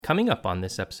Coming up on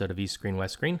this episode of East Screen,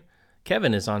 West Screen,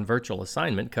 Kevin is on virtual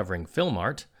assignment covering film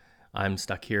art. I'm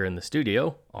stuck here in the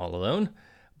studio, all alone,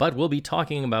 but we'll be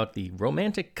talking about the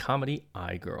romantic comedy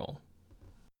iGirl.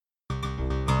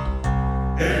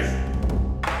 East,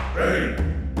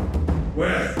 Screen,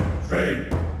 West Screen.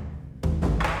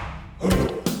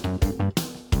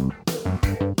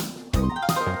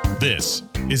 This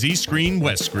is East Screen,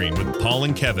 West Screen with Paul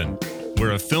and Kevin,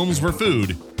 where if films were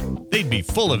food, they'd be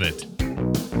full of it.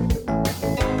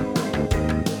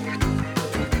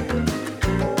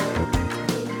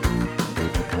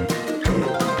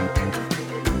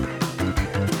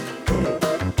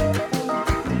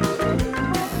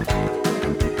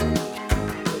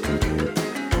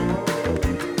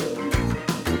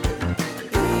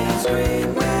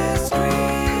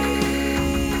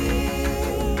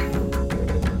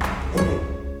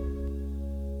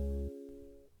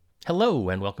 Hello,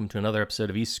 and welcome to another episode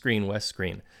of East Screen, West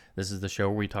Screen. This is the show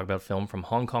where we talk about film from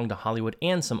Hong Kong to Hollywood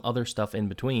and some other stuff in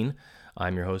between.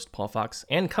 I'm your host, Paul Fox,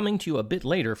 and coming to you a bit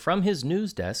later from his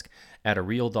news desk at a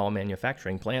real doll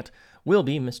manufacturing plant will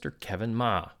be Mr. Kevin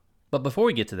Ma. But before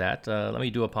we get to that, let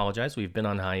me apologize. We've been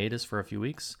on hiatus for a few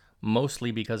weeks,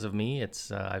 mostly because of me.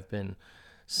 I've been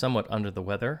somewhat under the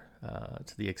weather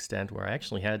to the extent where I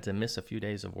actually had to miss a few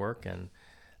days of work, and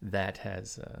that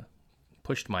has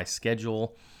pushed my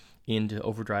schedule into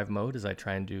overdrive mode as I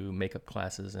try and do makeup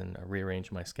classes and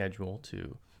rearrange my schedule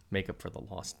to make up for the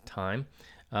lost time.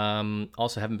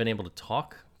 Also haven't been able to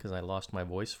talk because I lost my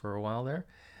voice for a while there,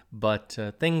 but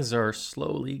things are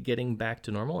slowly getting back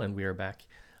to normal, and we are back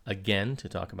again to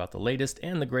talk about the latest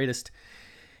and the greatest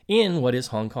in what is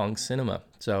Hong Kong cinema.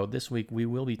 So this week we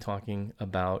will be talking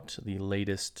about the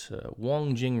latest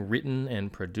Wong Jing written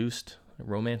and produced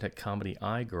romantic comedy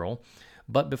iGirl.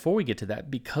 But before we get to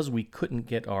that, because we couldn't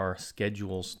get our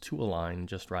schedules to align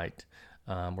just right,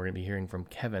 we're going to be hearing from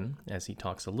Kevin as he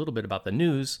talks a little bit about the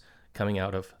news coming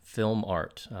out of Film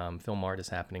Art. Film Art is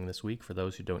happening this week, for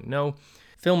those who don't know.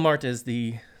 Film Art is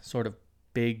the sort of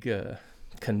big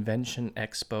convention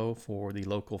expo for the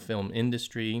local film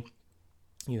industry.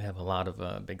 You have a lot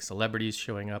of big celebrities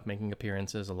showing up, making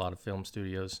appearances, a lot of film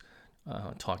studios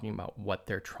talking about what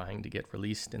they're trying to get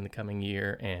released in the coming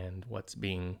year and what's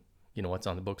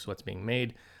on the books, what's being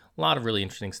made. A lot of really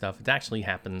interesting stuff. It actually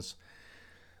happens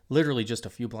literally just a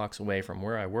few blocks away from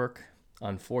where I work.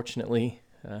 Unfortunately,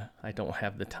 I don't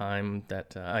have the time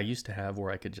that I used to have where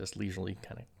I could just leisurely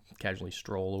kind of casually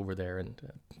stroll over there and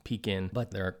peek in.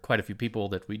 But there are quite a few people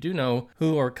that we do know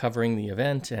who are covering the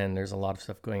event, and there's a lot of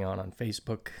stuff going on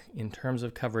Facebook in terms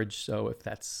of coverage. So if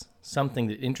that's something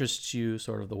that interests you,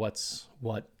 sort of the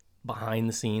what behind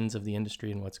the scenes of the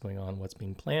industry and what's going on, what's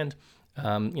being planned,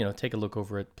 take a look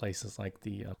over at places like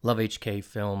the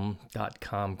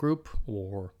lovehkfilm.com group,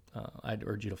 or I'd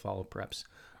urge you to follow perhaps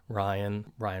Ryan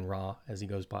Ra, as he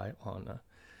goes by on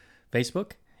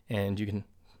Facebook, and you can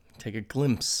take a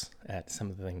glimpse at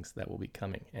some of the things that will be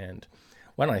coming. And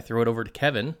why don't I throw it over to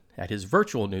Kevin at his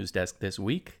virtual news desk this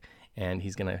week, and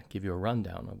he's going to give you a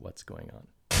rundown of what's going on.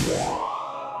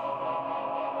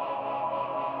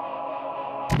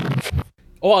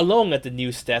 All alone at the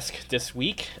news desk this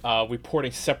week,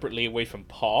 reporting separately away from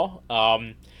Paul.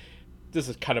 This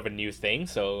is kind of a new thing,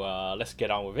 so let's get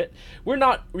on with it. We're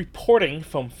not reporting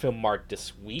from Film Mart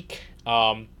this week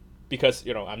because,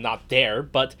 I'm not there,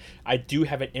 but I do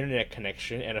have an internet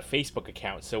connection and a Facebook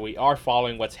account, so we are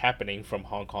following what's happening from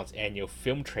Hong Kong's annual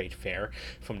film trade fair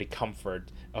from the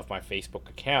comfort of my Facebook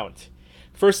account.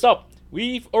 First up,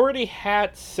 we've already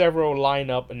had several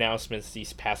lineup announcements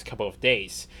these past couple of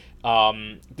days.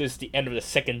 This is the end of the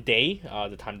second day,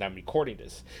 the time that I'm recording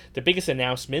this. The biggest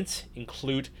announcements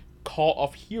include Call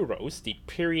of Heroes, the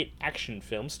period action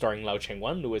film starring Lau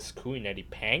Cheng-wan, Louis Koo, and Eddie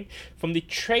Pang. From the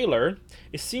trailer,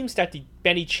 it seems that the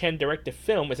Benny Chen directed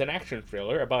film is an action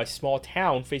thriller about a small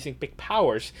town facing big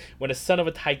powers when the son of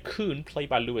a tycoon, played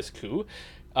by Louis Koo,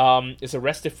 is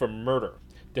arrested for murder.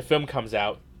 The film comes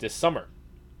out this summer.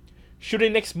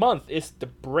 Shooting next month is The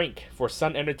Brink for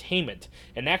Sun Entertainment,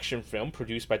 an action film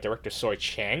produced by director Soy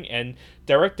Chang and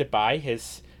directed by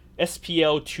his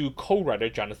SPL2 co-writer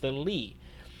Jonathan Lee.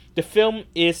 The film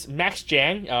is Max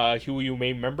Zhang, who you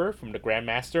may remember from The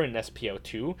Grandmaster in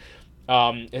SPL2,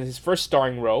 in his first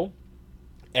starring role.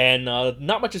 And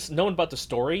not much is known about the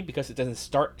story because it doesn't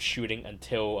start shooting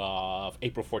until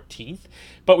April 14th.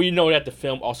 But we know that the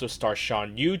film also stars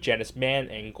Sean Yu, Janice Mann,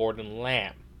 and Gordon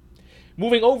Lam.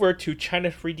 Moving over to China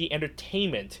 3D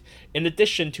Entertainment, in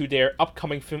addition to their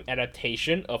upcoming film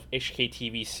adaptation of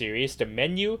HKTV series The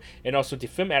Menu, and also the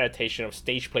film adaptation of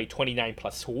Stage Play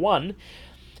 29+1,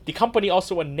 The company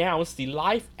also announced the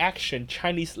live-action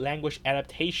Chinese-language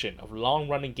adaptation of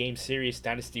long-running game series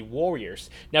Dynasty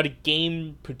Warriors. Now, the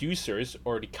game producers,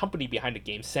 or the company behind the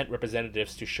game, sent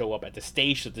representatives to show up at the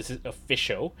stage, so this is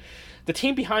official. The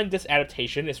team behind this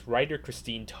adaptation is writer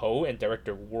Christine To and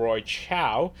director Roy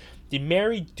Chow, the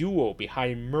married duo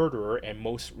behind Murderer and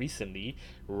most recently,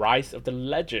 Rise of the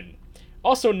Legend.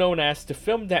 Also known as the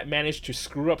film that managed to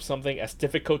screw up something as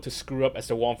difficult to screw up as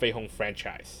the Wong Fei-hung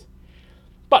franchise.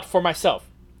 But for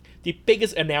myself, the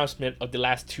biggest announcement of the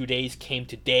last 2 days came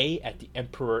today at the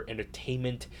Emperor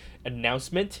Entertainment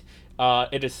announcement.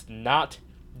 It is not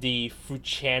the Fu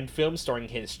Chan film starring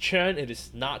Hins Chen. It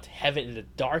is not Heaven in the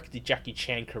Dark, the Jackie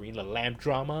Chan Karina Lam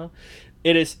drama.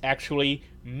 It is actually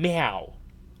Meow.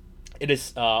 It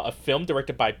is a film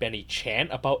directed by Benny Chan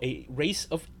about a race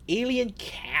of alien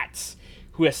cats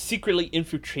who has secretly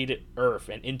infiltrated Earth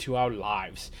and into our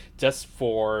lives just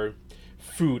for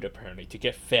food, apparently, to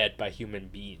get fed by human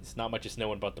beings. Not much is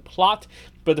known about the plot,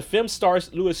 but the film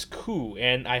stars Louis Koo,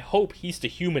 and I hope he's the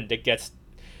human that gets,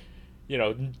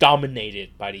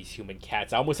 dominated by these human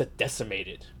cats. I almost said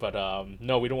decimated, but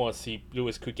no, we don't want to see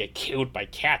Louis Koo get killed by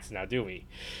cats now, do we?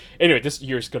 Anyway, this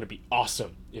year is going to be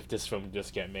awesome if this film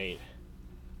does get made.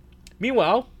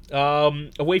 Meanwhile,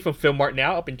 away from Film Art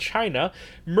now, up in China,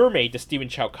 Mermaid, the Stephen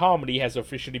Chow comedy, has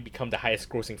officially become the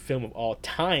highest-grossing film of all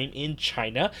time in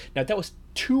China. Now, that was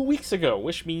 2 weeks ago,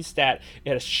 which means that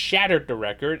it has shattered the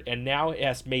record, and now it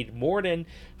has made more than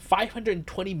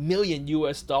 $520 million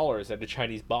at the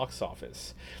Chinese box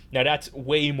office. Now, that's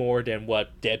way more than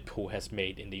what Deadpool has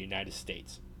made in the United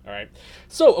States. Alright,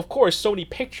 so of course Sony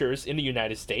Pictures in the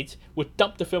United States would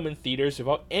dump the film in theaters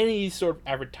without any sort of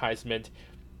advertisement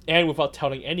and without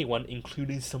telling anyone,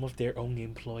 including some of their own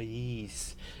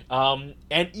employees. And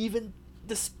even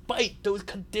despite those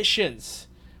conditions,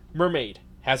 Mermaid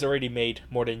has already made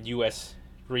more than $3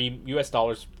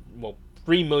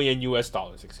 million,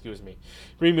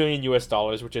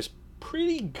 which is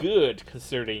pretty good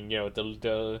considering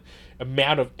the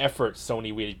amount of effort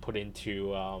Sony really put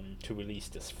into to release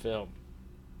this film.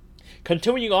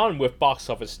 Continuing on with box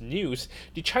office news,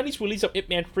 the Chinese release of Ip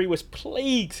Man 3 was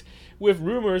plagued with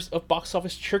rumors of box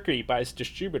office trickery by its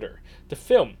distributor. The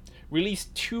film,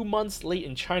 released 2 months late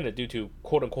in China due to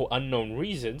quote-unquote unknown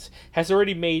reasons, has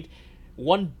already made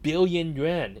 1 billion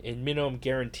yuan in minimum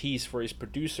guarantees for its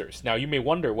producers. Now, you may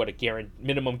wonder what a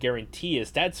minimum guarantee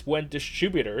is. That's when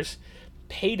distributors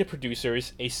pay the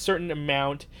producers a certain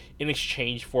amount in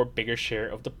exchange for a bigger share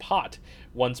of the pot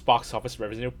once box office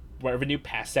revenue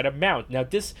past that amount. Now,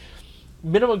 this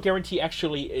minimum guarantee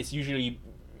actually is usually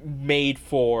made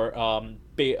for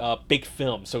big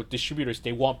films. So distributors,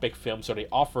 they want big films, so they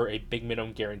offer a big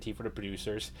minimum guarantee for the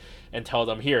producers and tell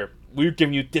them, here, we're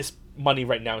giving you this money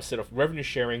right now instead of revenue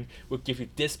sharing. We'll give you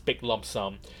this big lump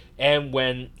sum. And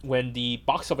when the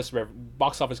box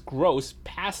office grows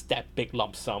past that big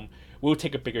lump sum, we'll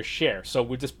take a bigger share. So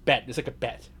we'll just bet. It's like a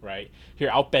bet, right? Here,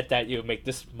 I'll bet that you'll make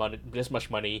this much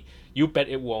money. You bet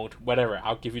it won't. Whatever.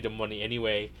 I'll give you the money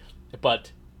anyway.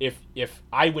 But if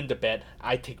I win the bet,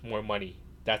 I take more money.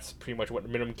 That's pretty much what the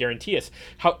minimum guarantee is.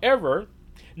 However,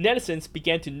 netizens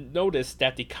began to notice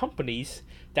that the companies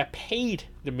that paid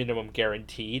the minimum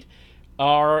guaranteed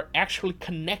are actually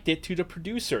connected to the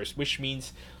producers, which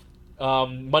means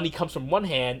money comes from one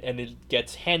hand and it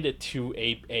gets handed to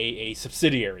a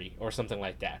subsidiary or something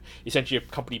like that. Essentially, a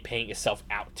company paying itself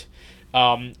out.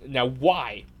 Now,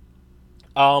 why?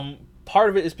 Part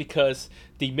of it is because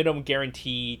the minimum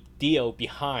guarantee deal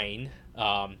behind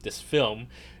this film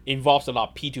involves a lot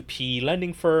of P2P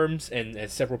lending firms and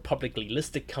several publicly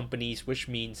listed companies, which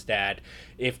means that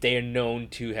if they are known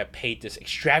to have paid this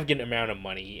extravagant amount of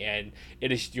money and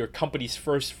it is your company's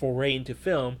first foray into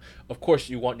film, of course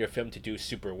you want your film to do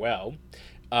super well.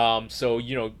 So,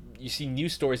 you see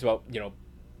news stories about,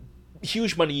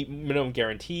 huge money minimum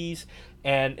guarantees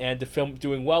and the film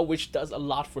doing well, which does a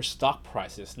lot for stock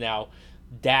prices. Now,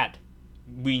 that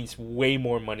means way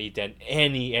more money than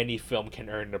any film can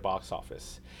earn in the box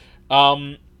office.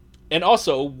 And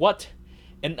also, what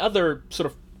another sort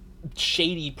of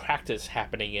shady practice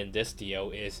happening in this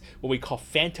deal is what we call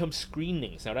phantom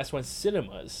screenings. Now, that's when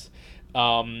cinemas,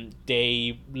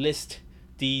 they list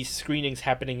these screenings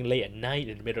happening late at night,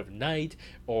 in the middle of the night,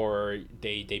 or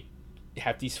they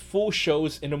have these full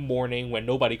shows in the morning when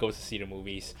nobody goes to see the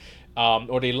movies,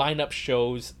 or they line up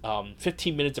shows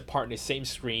 15 minutes apart in the same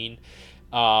screen,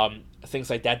 things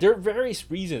like that. There are various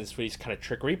reasons for these kind of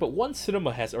trickery, but one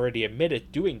cinema has already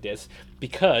admitted doing this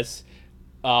because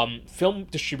film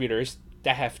distributors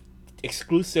that have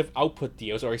exclusive output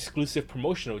deals or exclusive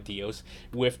promotional deals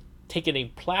with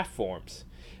ticketing platforms,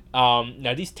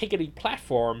 Now, these ticketing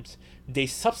platforms, they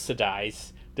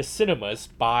subsidize the cinemas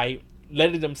by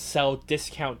letting them sell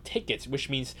discount tickets, which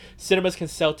means cinemas can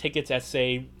sell tickets at,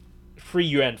 say, 3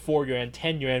 yuan, 4 yuan,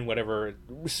 10 yuan, whatever,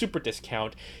 super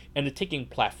discount, and the ticketing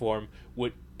platform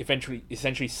would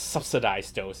essentially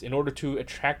subsidize those in order to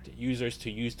attract users to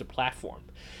use the platform.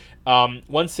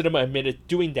 One cinema admitted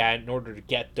doing that in order to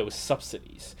get those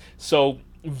subsidies. So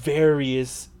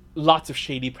lots of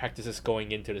shady practices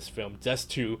going into this film just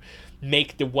to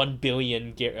make the 1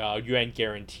 billion yuan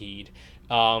guaranteed.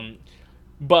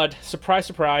 But surprise,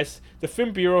 surprise, the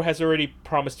Film Bureau has already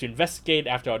promised to investigate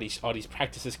after all these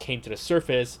practices came to the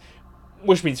surface,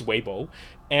 which means Weibo.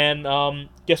 And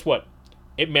guess what?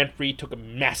 Ip Man 3 took a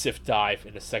massive dive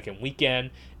in the second weekend,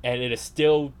 and it is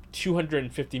still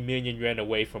 250 million yuan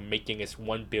away from making its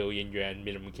 1 billion yuan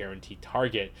minimum guarantee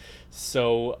target.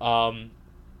 So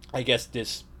I guess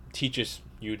this teaches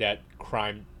you that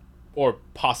crime, or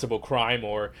possible crime,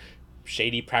 or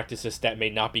shady practices that may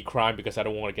not be crime because I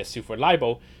don't want to get sued for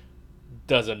libel,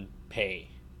 doesn't pay.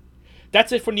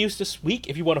 That's it for news this week.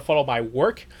 If you want to follow my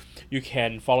work, you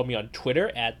can follow me on Twitter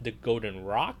at The Golden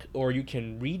Rock, or you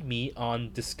can read me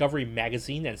on Discovery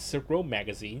Magazine and Silk Road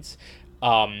magazines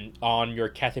on your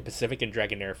Cathay Pacific and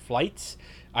Dragonair flights.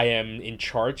 I am in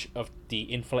charge of the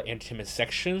in-flight entertainment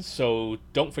section, so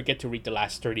don't forget to read the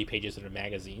last 30 pages of the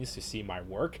magazines to see my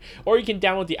work. Or you can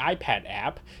download the iPad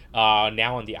app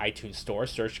now on the iTunes Store.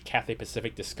 Search Cathay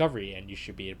Pacific Discovery, and you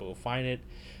should be able to find it.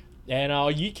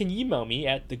 And you can email me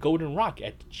at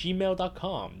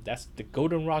thegoldenrock@gmail.com. That's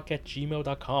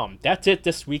thegoldenrock@gmail.com. That's it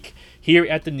this week here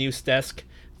at the news desk.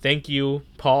 Thank you,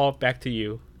 Paul. Back to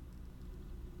you.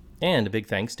 And a big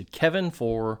thanks to Kevin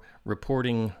for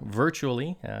reporting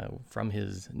virtually from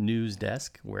his news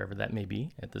desk, wherever that may be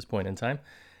at this point in time.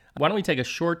 Why don't we take a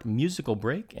short musical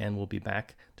break, and we'll be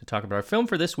back to talk about our film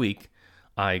for this week,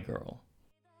 iGirl.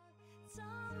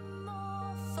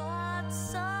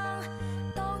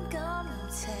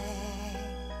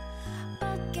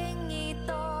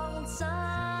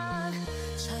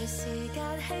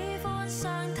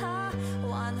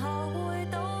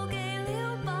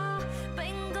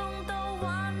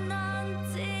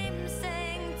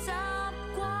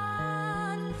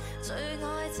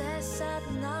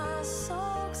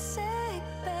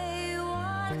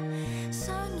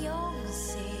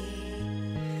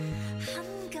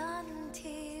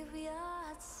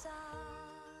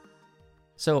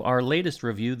 So our latest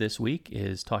review this week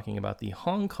is talking about the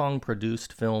Hong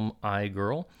Kong-produced film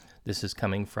iGirl. This is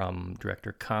coming from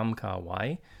director Kam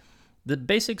Ka-wai. The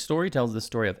basic story tells the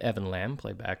story of Evan Lam,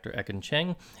 played by actor Ekin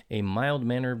Cheng, a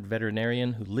mild-mannered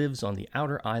veterinarian who lives on the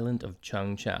outer island of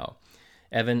Cheung Chau.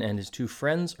 Evan and his two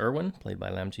friends, Erwin, played by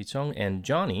Lam Chi-tsung, and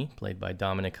Johnny, played by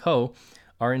Dominic Ho,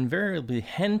 are invariably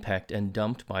henpecked and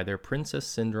dumped by their princess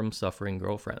syndrome-suffering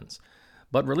girlfriends.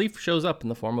 But relief shows up in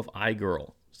the form of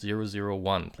iGirl,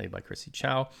 001, played by Chrissy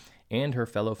Chow, and her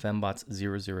fellow fembots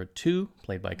 002,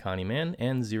 played by Connie Mann,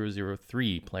 and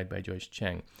 003, played by Joyce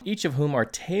Cheng, each of whom are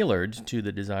tailored to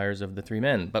the desires of the three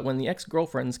men. But when the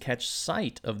ex-girlfriends catch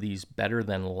sight of these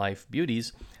better-than-life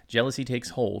beauties, jealousy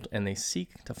takes hold, and they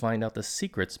seek to find out the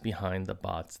secrets behind the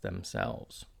bots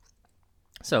themselves.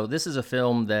 So this is a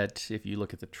film that, if you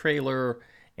look at the trailer,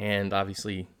 and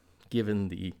obviously given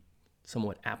the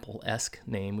somewhat Apple-esque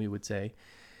name, we would say,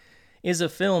 is a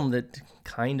film that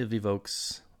kind of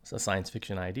evokes a science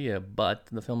fiction idea, but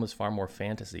the film is far more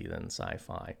fantasy than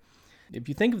sci-fi. If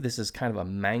you think of this as kind of a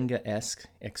manga-esque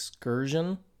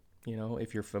excursion, you know,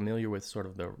 if you're familiar with sort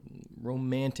of the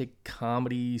romantic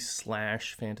comedy /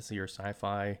 fantasy or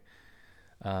sci-fi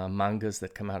mangas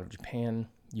that come out of Japan,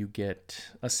 you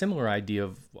get a similar idea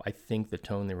of, I think, the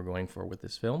tone they were going for with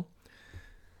this film.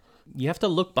 You have to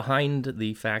look behind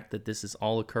the fact that this is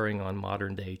all occurring on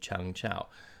modern-day Cheung Chau.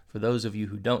 For those of you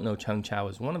who don't know, Cheung Chau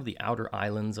is one of the outer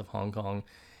islands of Hong Kong.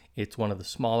 It's one of the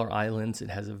smaller islands. It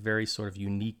has a very sort of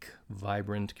unique,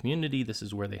 vibrant community. This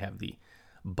is where they have the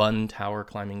Bun Tower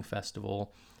Climbing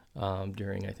Festival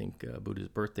during, I think, Buddha's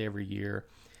birthday every year.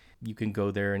 You can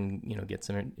go there and, you know, get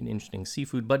some interesting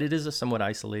seafood, but it is a somewhat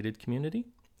isolated community,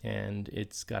 and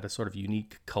it's got a sort of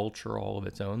unique culture all of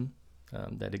its own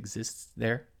that exists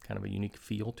there, kind of a unique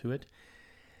feel to it.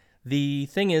 The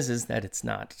thing is that it's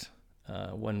not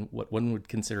what one would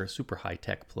consider a super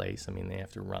high-tech place. I mean, they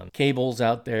have to run cables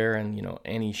out there, and, you know,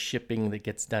 any shipping that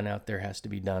gets done out there has to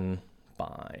be done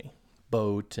by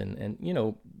boat, and you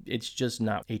know, it's just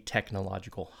not a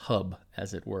technological hub,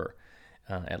 as it were,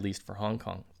 at least for Hong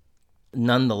Kong.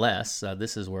 Nonetheless,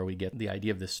 this is where we get the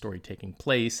idea of this story taking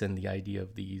place and the idea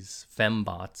of these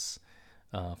fembots,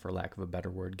 for lack of a better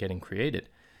word, getting created.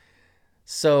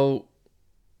 So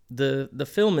The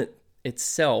film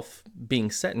itself, being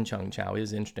set in Cheungchau,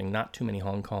 is interesting. Not too many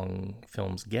Hong Kong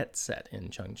films get set in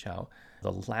Cheungchau.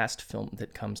 The last film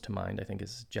that comes to mind, I think,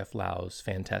 is Jeff Lau's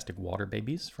Fantastic Water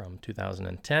Babies from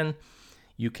 2010.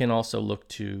 You can also look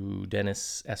to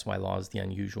Dennis S.Y. Law's The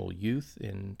Unusual Youth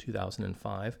in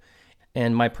 2005.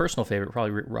 And my personal favorite,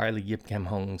 probably Riley Yip Kam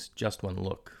Hung's Just One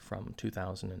Look from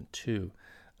 2002.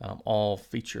 All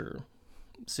feature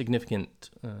significant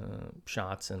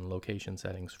shots and location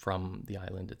settings from the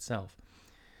island itself.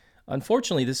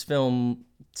 Unfortunately, this film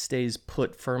stays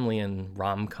put firmly in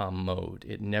rom-com mode.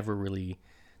 It never really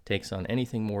takes on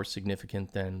anything more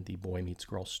significant than the boy meets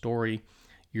girl story.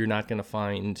 You're not going to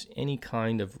find any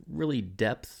kind of really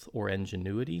depth or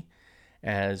ingenuity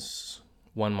as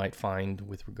one might find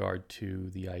with regard to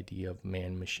the idea of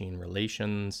man-machine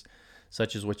relations,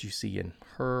 such as what you see in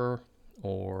Her,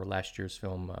 or last year's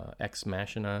film Ex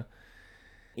Machina.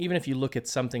 Even if you look at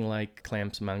something like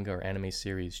Clamp's manga or anime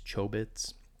series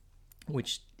Chobits,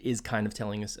 which is kind of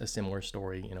telling us a similar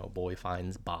story, a boy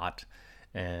finds Bot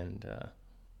and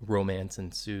romance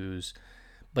ensues.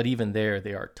 But even there,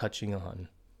 they are touching on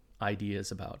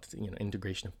ideas about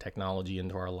integration of technology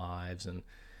into our lives. And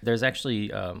there's actually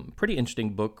a pretty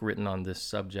interesting book written on this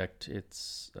subject.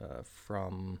 It's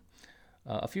from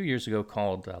a few years ago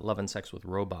called Love and Sex with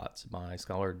Robots by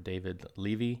scholar David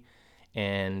Levy.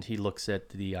 And he looks at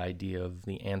the idea of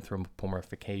the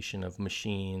anthropomorphication of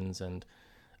machines and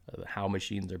how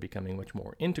machines are becoming much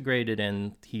more integrated.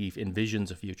 And he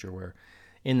envisions a future where,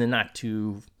 in the not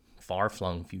too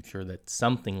far-flung future, that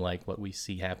something like what we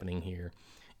see happening here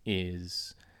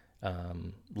is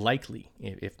likely,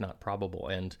 if not probable.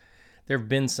 And there have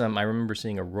been some, I remember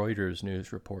seeing a Reuters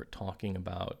news report talking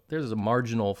about there's a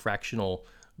marginal fractional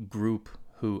group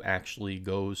who actually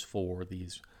goes for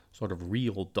these sort of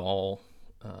real doll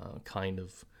kind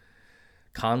of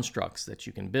constructs that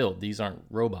you can build. These aren't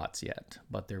robots yet,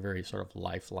 but they're very sort of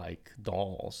lifelike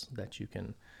dolls that you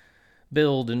can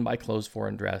build and buy clothes for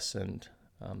and dress. And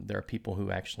there are people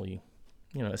who actually,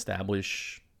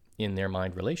 establish in their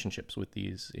mind relationships with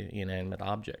these inanimate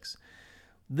objects.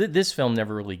 This film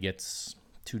never really gets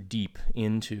too deep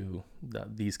into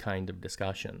these kind of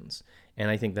discussions. And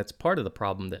I think that's part of the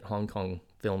problem that Hong Kong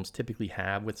films typically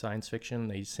have with science fiction.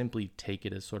 They simply take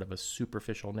it as sort of a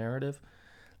superficial narrative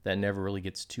that never really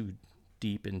gets too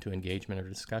deep into engagement or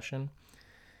discussion.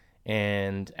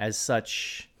 And as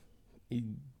such,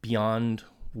 beyond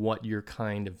what you're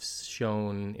kind of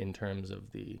shown in terms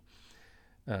of the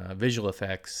visual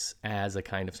effects as a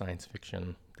kind of science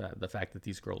fiction, the fact that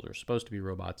these girls are supposed to be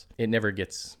robots, it never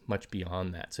gets much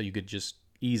beyond that. So you could just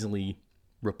easily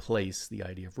replace the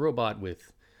idea of robot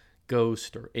with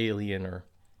ghost or alien or,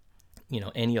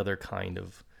 any other kind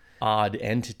of odd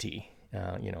entity,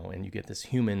 and you get this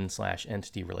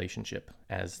human/entity relationship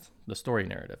as the story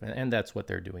narrative. And that's what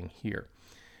they're doing here.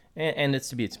 And it's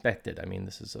to be expected. I mean,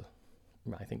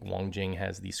 I think Wong Jing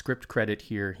has the script credit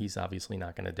here. He's obviously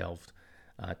not going to delve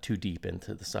too deep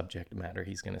into the subject matter.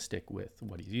 He's going to stick with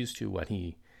what he's used to, what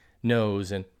he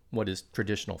knows, and what is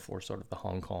traditional for sort of the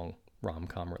Hong Kong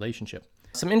rom-com relationship.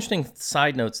 Some interesting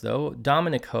side notes, though.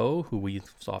 Dominic Ho, who we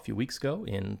saw a few weeks ago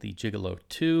in The Gigolo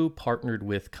 2, partnered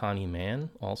with Connie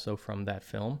Mann, also from that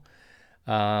film.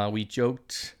 We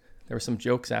joked, there were some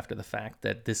jokes after the fact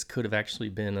that this could have actually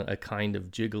been a kind of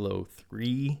Gigolo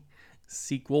 3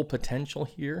 sequel potential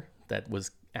here that was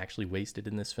actually wasted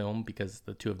in this film because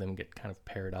the two of them get kind of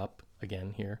paired up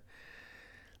again here.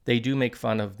 They do make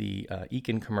fun of the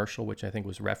Ekin commercial, which I think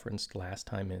was referenced last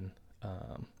time in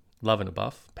Love and a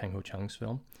Buff, Peng Ho Chung's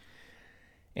film.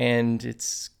 And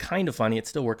it's kind of funny. It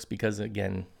still works because,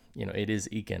 again, it is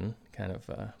Ekin kind of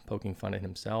poking fun at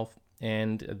himself.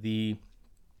 And the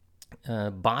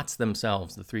bots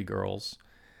themselves, the three girls,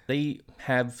 they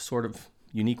have sort of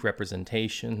unique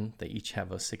representation. They each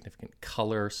have a significant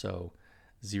color. So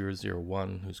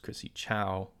 001, who's Chrissy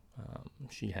Chow,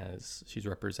 she's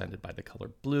represented by the color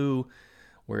blue,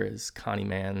 whereas Connie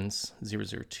Mann's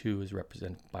 002 is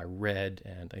represented by red,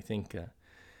 and I think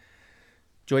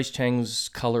Joyce Cheng's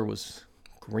color was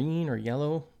green or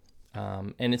yellow,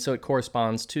 and so it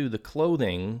corresponds to the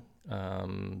clothing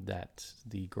that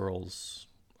the girls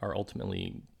are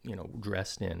ultimately,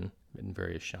 dressed in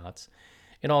various shots.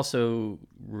 It also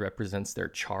represents their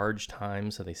charge time,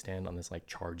 so they stand on this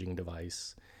charging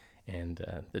device, and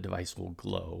the device will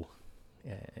glow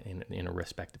in a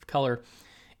respective color.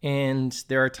 And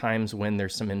there are times when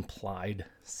there's some implied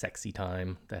sexy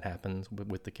time that happens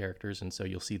with the characters, and so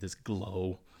you'll see this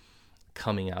glow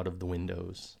coming out of the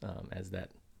windows as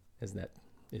that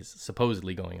is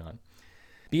supposedly going on.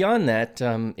 Beyond that,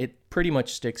 it pretty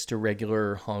much sticks to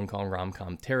regular Hong Kong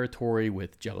rom-com territory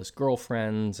with jealous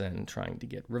girlfriends and trying to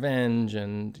get revenge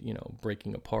and,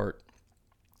 breaking apart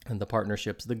and the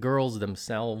partnerships. The girls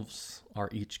themselves are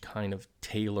each kind of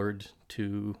tailored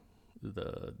to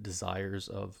the desires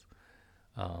of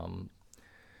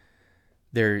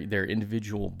their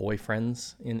individual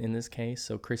boyfriends in this case.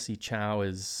 So Chrissy Chow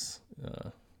is,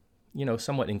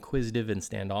 somewhat inquisitive and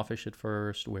standoffish at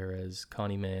first, whereas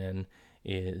Connie Man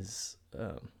is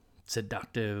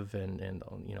seductive and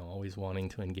always wanting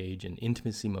to engage in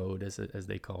intimacy mode, as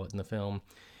they call it in the film.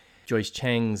 Joyce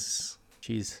Chang's,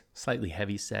 she's slightly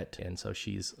heavy-set, and so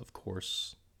she's, of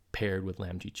course, paired with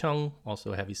Lam Ji-chung,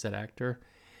 also a heavy-set actor,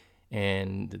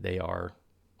 and they are,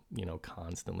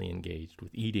 constantly engaged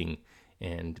with eating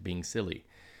and being silly.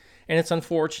 And it's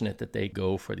unfortunate that they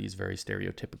go for these very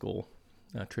stereotypical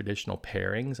traditional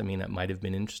pairings. I mean, that might have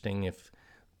been interesting if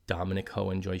Dominic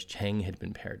Ho and Joyce Chang had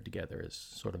been paired together as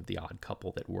sort of the odd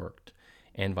couple that worked,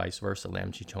 and vice versa,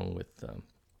 Lam Ji-chung with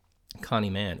Connie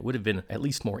Man. It would have been at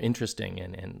least more interesting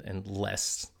and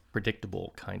less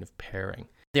predictable kind of pairing.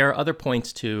 There are other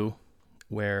points, too,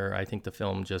 where I think the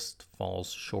film just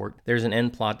falls short. There's an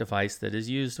end plot device that is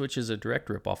used, which is a direct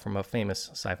ripoff from a famous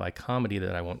sci-fi comedy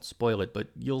that I won't spoil it, but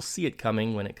you'll see it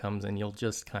coming when it comes, and you'll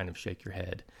just kind of shake your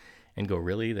head and go,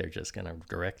 really? They're just going to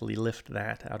directly lift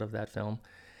that out of that film?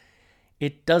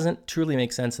 It doesn't truly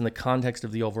make sense in the context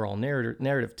of the overall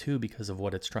narrative too, because of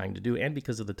what it's trying to do and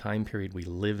because of the time period we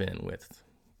live in with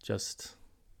just,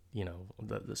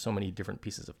 so many different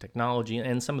pieces of technology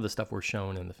and some of the stuff we're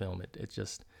shown in the film.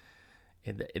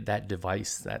 That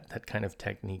device, that kind of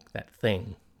technique, that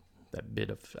thing, that bit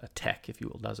of tech, if you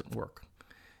will, doesn't work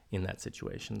in that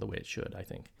situation the way it should, I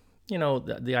think.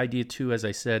 The idea too, as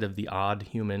I said, of the odd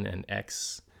human and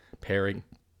X pairing,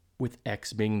 with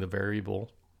X being the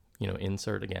variable,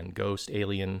 insert again, ghost,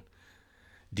 alien,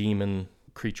 demon,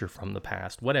 creature from the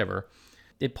past, whatever.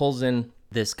 It pulls in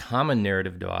this common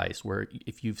narrative device where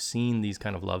if you've seen these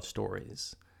kind of love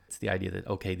stories, it's the idea that,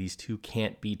 okay, these two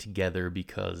can't be together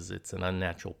because it's an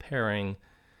unnatural pairing.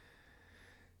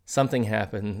 Something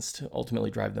happens to ultimately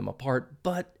drive them apart,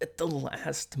 but at the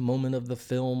last moment of the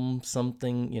film,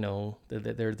 something,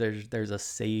 there's a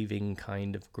saving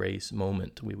kind of grace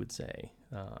moment, we would say,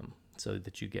 so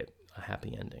that you get a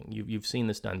happy ending. You've seen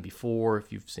this done before,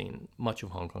 if you've seen much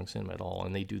of Hong Kong cinema at all,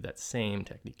 and they do that same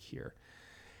technique here.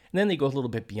 And then they go a little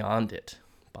bit beyond it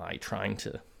by trying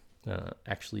to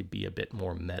actually be a bit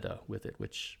more meta with it,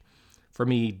 which for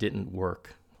me didn't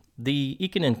work. The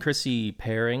Ekin and Chrissy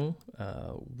pairing,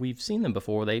 we've seen them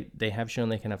before. They have shown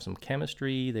they can have some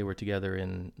chemistry. They were together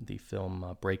in the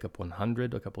film Breakup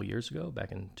 100 a couple years ago,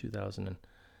 back in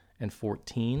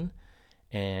 2014.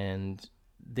 And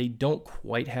they don't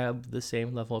quite have the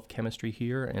same level of chemistry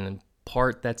here. And in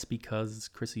part, that's because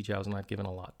Chrissy Chow's not given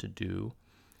a lot to do.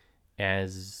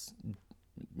 As,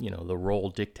 the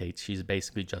role dictates, she's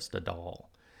basically just a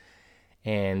doll.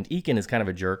 And Ekin is kind of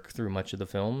a jerk through much of the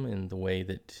film in the way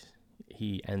that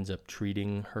he ends up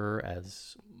treating her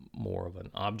as more of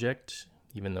an object,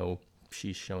 even though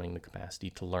she's showing the capacity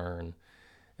to learn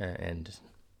and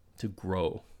to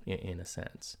grow in a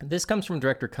sense. This comes from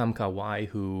director Kam Ka-wai,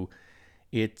 who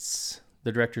it's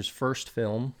the director's first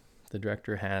film. The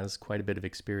director has quite a bit of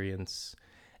experience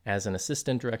as an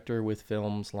assistant director with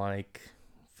films like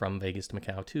From Vegas to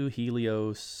Macau 2,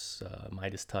 Helios,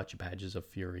 Midas Touch, Badges of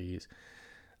Furies,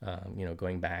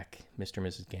 going back, Mr. and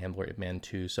Mrs. Gambler, Ip Man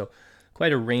 2. So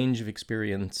quite a range of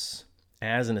experience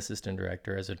as an assistant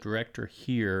director. As a director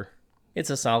here,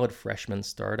 it's a solid freshman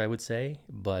start, I would say.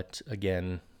 But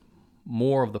again,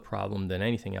 more of the problem than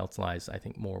anything else lies, I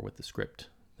think, more with the script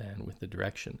than with the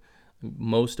direction.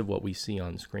 Most of what we see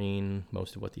on screen,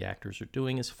 most of what the actors are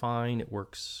doing is fine. It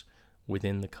works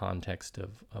within the context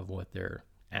of what they're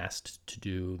asked to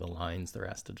do, the lines they're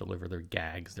asked to deliver, their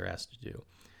gags they're asked to do.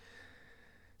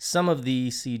 Some of the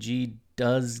CG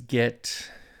does get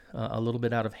a little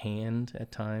bit out of hand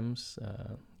at times,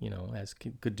 as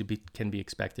can be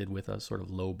expected with a sort of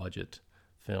low-budget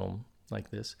film like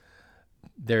this.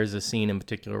 There's a scene in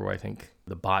particular where I think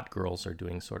the bot girls are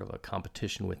doing sort of a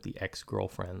competition with the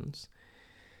ex-girlfriends.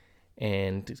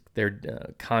 And they're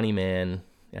Connie Man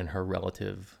and her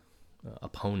relative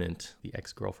opponent, the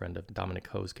ex-girlfriend of Dominic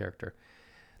Ho's character,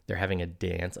 they're having a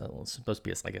dance. It's supposed to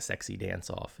be like a sexy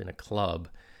dance-off in a club.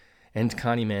 And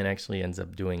Connie Man actually ends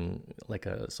up doing like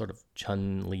a sort of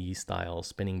Chun-Li style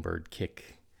spinning bird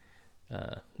kick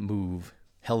move,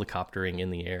 helicoptering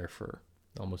in the air for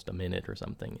almost a minute or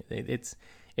something.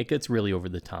 It gets really over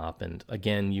the top. And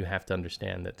again, you have to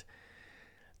understand that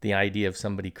the idea of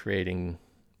somebody creating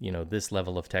this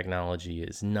level of technology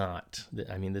is not,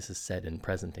 I mean, this is set in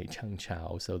present-day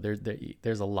Chengqiao, so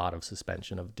there's a lot of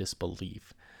suspension of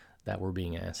disbelief that we're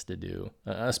being asked to do,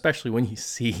 especially when you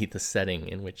see the setting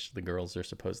in which the girls are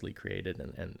supposedly created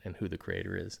and who the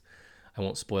creator is. I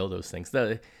won't spoil those things.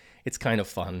 It's kind of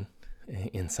fun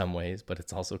in some ways, but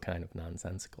it's also kind of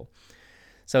nonsensical.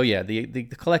 So yeah, the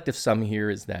collective sum here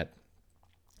is that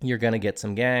you're going to get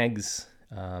some gags,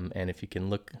 and if you can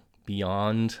look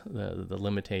beyond the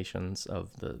limitations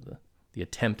of the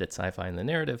attempt at sci-fi in the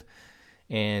narrative,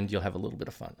 and you'll have a little bit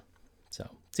of fun. So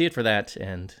see it for that,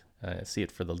 and see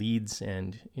it for the leads,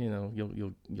 and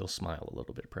you'll smile a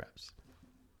little bit perhaps.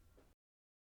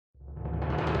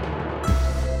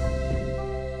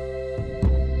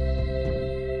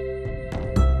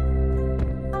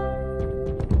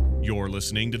 You're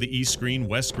listening to the East Screen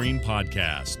West Screen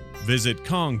podcast. Visit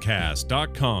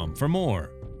Kongcast.com for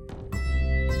more.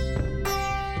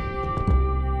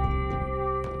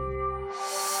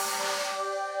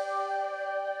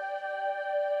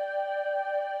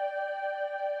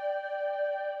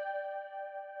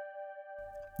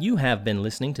 You have been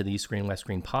listening to the East Screen West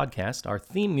Screen podcast. Our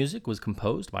theme music was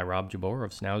composed by Rob Jabor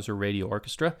of Schnauzer Radio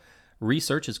Orchestra.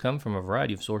 Research has come from a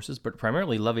variety of sources, but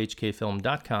primarily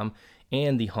lovehkfilm.com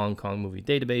and the Hong Kong Movie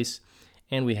Database,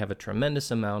 and we have a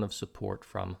tremendous amount of support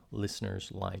from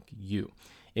listeners like you.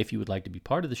 If you would like to be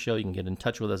part of the show, you can get in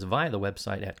touch with us via the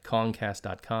website at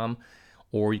kongcast.com,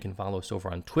 or you can follow us over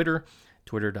on Twitter,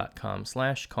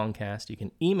 twitter.com/Kongcast. You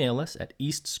can email us at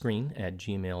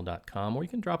eastscreen@gmail.com, or you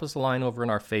can drop us a line over on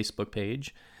our Facebook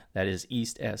page. That is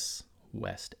East S,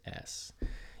 West S.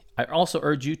 I also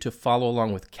urge you to follow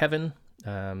along with Kevin.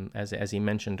 As he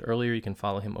mentioned earlier, you can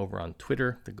follow him over on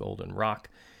Twitter, The Golden Rock.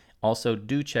 Also,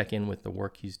 do check in with the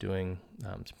work he's doing.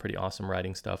 Some pretty awesome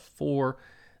writing stuff for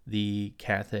the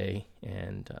Cathay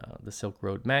and the Silk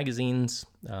Road magazines.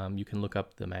 You can look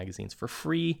up the magazines for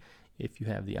free if you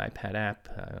have the iPad app.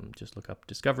 Just look up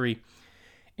Discovery,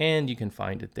 and you can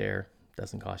find it there.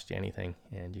 Doesn't cost you anything,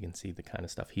 and you can see the kind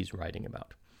of stuff he's writing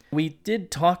about. We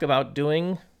did talk about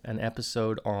doing an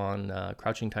episode on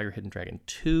Crouching Tiger, Hidden Dragon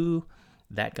 2.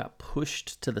 That got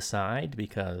pushed to the side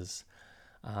because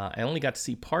I only got to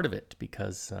see part of it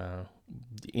because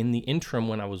in the interim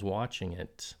when I was watching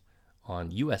it on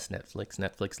US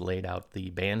Netflix laid out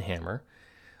the banhammer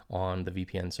on the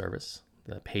VPN service,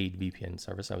 the paid VPN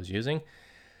service I was using,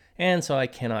 and so I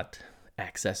cannot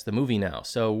access the movie now.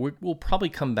 So we'll probably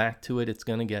come back to it. It's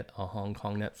going to get a Hong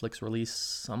Kong Netflix release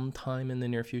sometime in the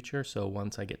near future, so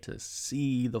once I get to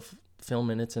see the film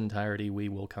in its entirety, we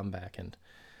will come back and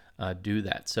do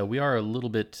that. So we are a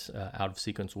little bit out of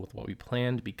sequence with what we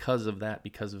planned because of that,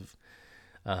 because of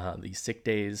the sick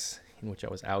days in which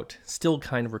I was out. Still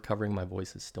kind of recovering. My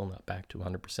voice is still not back to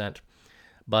 100%.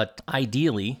 But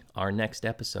ideally, our next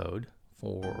episode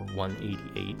for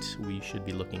 188, we should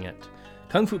be looking at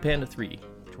Kung Fu Panda 3,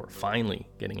 which we're finally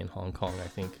getting in Hong Kong, I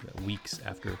think, weeks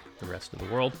after the rest of the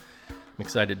world. I'm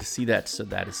excited to see that, so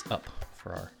that is up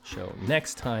for our show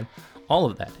next time. All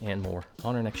of that and more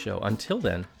on our next show. Until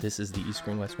then, this is the East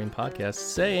Screen West Screen podcast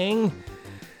saying,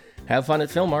 have fun at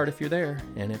Film Art if you're there,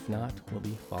 and if not, we'll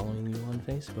be following you on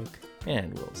Facebook,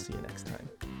 and we'll see you next time.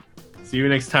 See you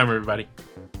next time, everybody.